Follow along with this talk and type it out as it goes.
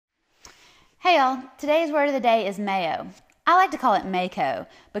Hey y'all, today's word of the day is mayo. I like to call it MACO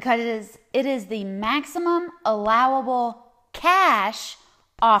because it is the maximum allowable cash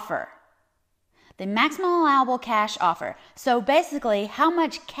offer. The maximum allowable cash offer. So basically, how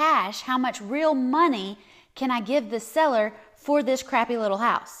much cash, how much real money can I give the seller for this crappy little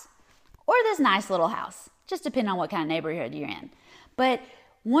house? Or this nice little house, just depending on what kind of neighborhood you're in. But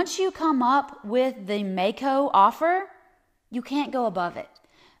once you come up with the MACO offer, you can't go above it.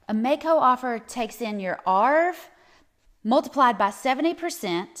 A MACO offer takes in your ARV multiplied by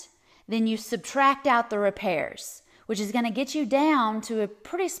 70%, then you subtract out the repairs, which is going to get you down to a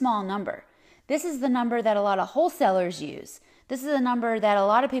pretty small number. This is the number that a lot of wholesalers use. This is a number that a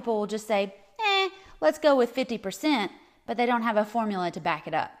lot of people will just say, let's go with 50%, but they don't have a formula to back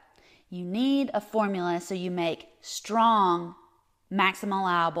it up. You need a formula so you make strong maximum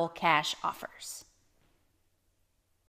allowable cash offers.